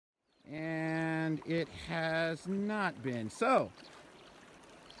and it has not been. So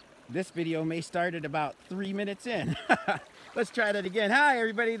this video may start at about 3 minutes in. Let's try that again. Hi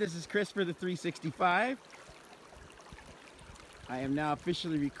everybody, this is Chris for the 365. I am now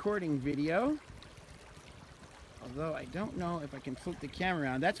officially recording video, although I don't know if I can flip the camera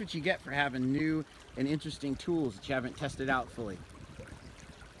around. That's what you get for having new and interesting tools that you haven't tested out fully.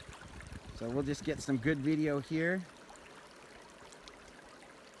 So we'll just get some good video here.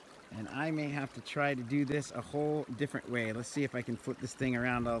 And I may have to try to do this a whole different way. Let's see if I can flip this thing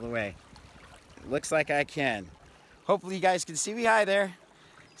around all the way. It looks like I can. Hopefully you guys can see me. Hi there.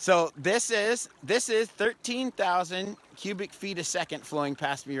 So this is 13,000 cubic feet a second flowing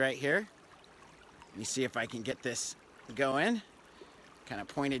past me right here. Let me see if I can get this going. Kind of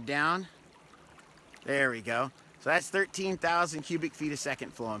pointed down. There we go. So that's 13,000 cubic feet a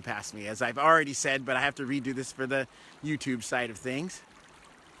second flowing past me, as I've already said, but I have to redo this for the YouTube side of things.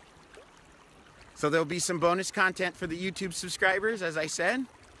 So there'll be some bonus content for the YouTube subscribers, as I said.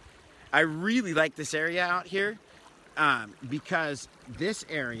 I really like this area out here because this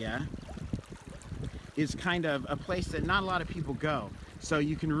area is kind of a place that not a lot of people go. So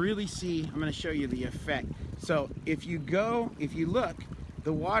you can really see, I'm going to show you the effect. So if you look,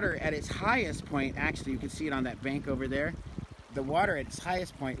 the water at its highest point, actually you can see it on that bank over there, the water at its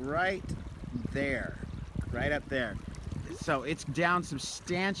highest point right there, right up there. So it's down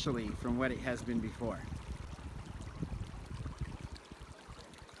substantially from what it has been before.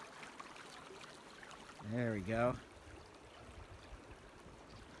 There we go.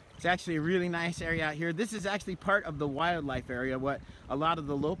 It's actually a really nice area out here. This is actually part of the wildlife area, what a lot of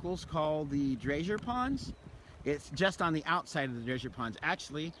the locals call the Treasure Ponds. It's just on the outside of the Treasure Ponds.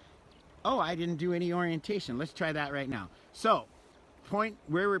 Actually, oh, I didn't do any orientation. Let's try that right now. So, where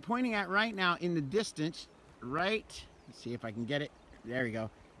we're pointing at right now in the distance, right, let's see if I can get it. There we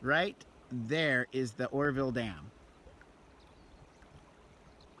go. Right there is the Oroville Dam.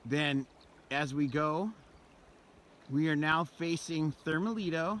 Then, as we go, we are now facing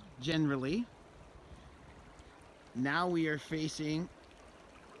Thermalito, generally. Now we are facing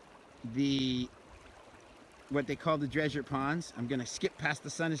what they call the Treasure Ponds. I'm gonna skip past the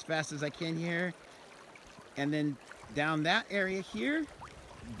sun as fast as I can here. And then down that area here,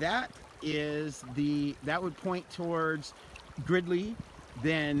 that would point towards Gridley,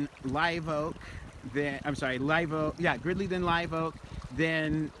 then Live Oak, Gridley, then Live Oak,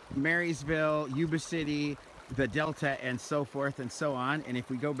 then Marysville, Yuba City, the Delta, and so forth and so on. And if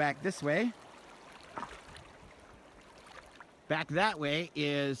we go back this way, back that way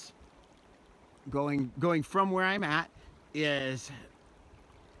is going from where I'm at is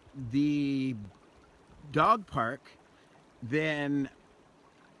the dog park. Then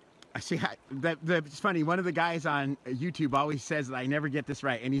I see it's funny, one of the guys on YouTube always says that I never get this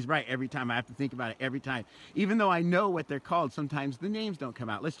right, and he's right every time. I have to think about it every time, even though I know what they're called. Sometimes the names don't come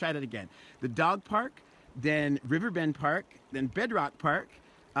out. Let's try that again. The dog park, then Riverbend Park, then Bedrock Park,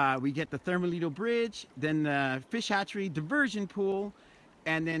 we get the Thermalito Bridge, then the fish hatchery, diversion pool,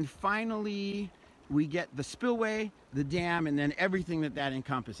 and then finally we get the spillway, the dam, and then everything that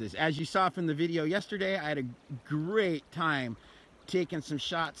encompasses. As you saw from the video yesterday, I had a great time taking some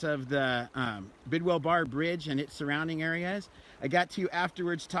shots of the Bidwell Bar Bridge and its surrounding areas. I got to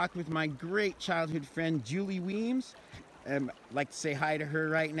afterwards talk with my great childhood friend Julie Weems. I'd like to say hi to her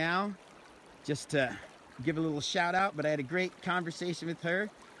right now, just to give a little shout out, but I had a great conversation with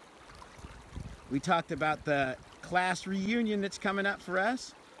her. We talked about the class reunion that's coming up for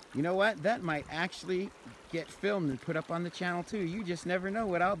us. You know what? That might actually get filmed and put up on the channel too. You just never know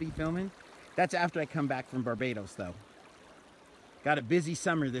what I'll be filming. That's after I come back from Barbados though. Got a busy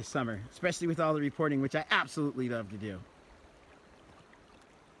summer this summer, especially with all the reporting, which I absolutely love to do.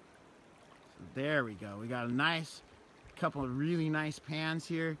 So there we go. We got a nice couple of really nice pans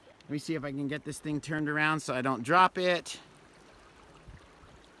here. Let me see if I can get this thing turned around so I don't drop it.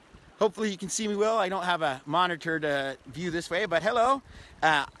 Hopefully you can see me well. I don't have a monitor to view this way, but hello.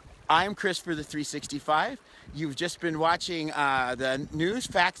 I'm Chris for the 365. You've just been watching the news,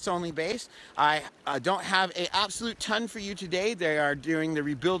 facts only based. I don't have an absolute ton for you today. They are doing the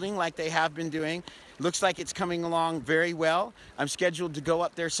rebuilding like they have been doing. Looks like it's coming along very well. I'm scheduled to go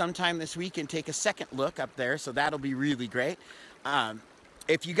up there sometime this week and take a second look up there, so that'll be really great.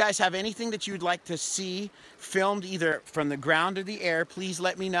 If you guys have anything that you'd like to see filmed either from the ground or the air, please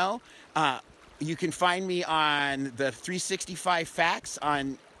let me know. You can find me on the 365 Facts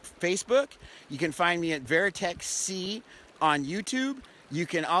on Facebook. You can find me at Veritech C on YouTube. You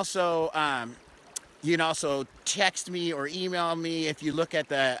can also text me or email me if you look at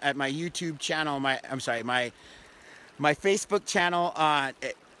my YouTube channel. My Facebook channel.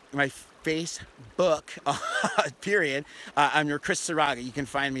 my Facebook, period. I'm your Chris Saraga. You can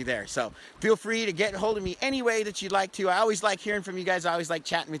find me there. So feel free to get a hold of me any way that you'd like to. I always like hearing from you guys. I always like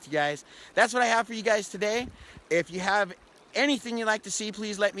chatting with you guys. That's what I have for you guys today. If you have anything you'd like to see,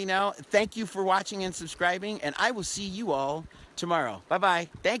 please let me know. Thank you for watching and subscribing, and I will see you all tomorrow. Bye-bye.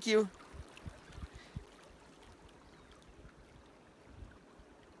 Thank you.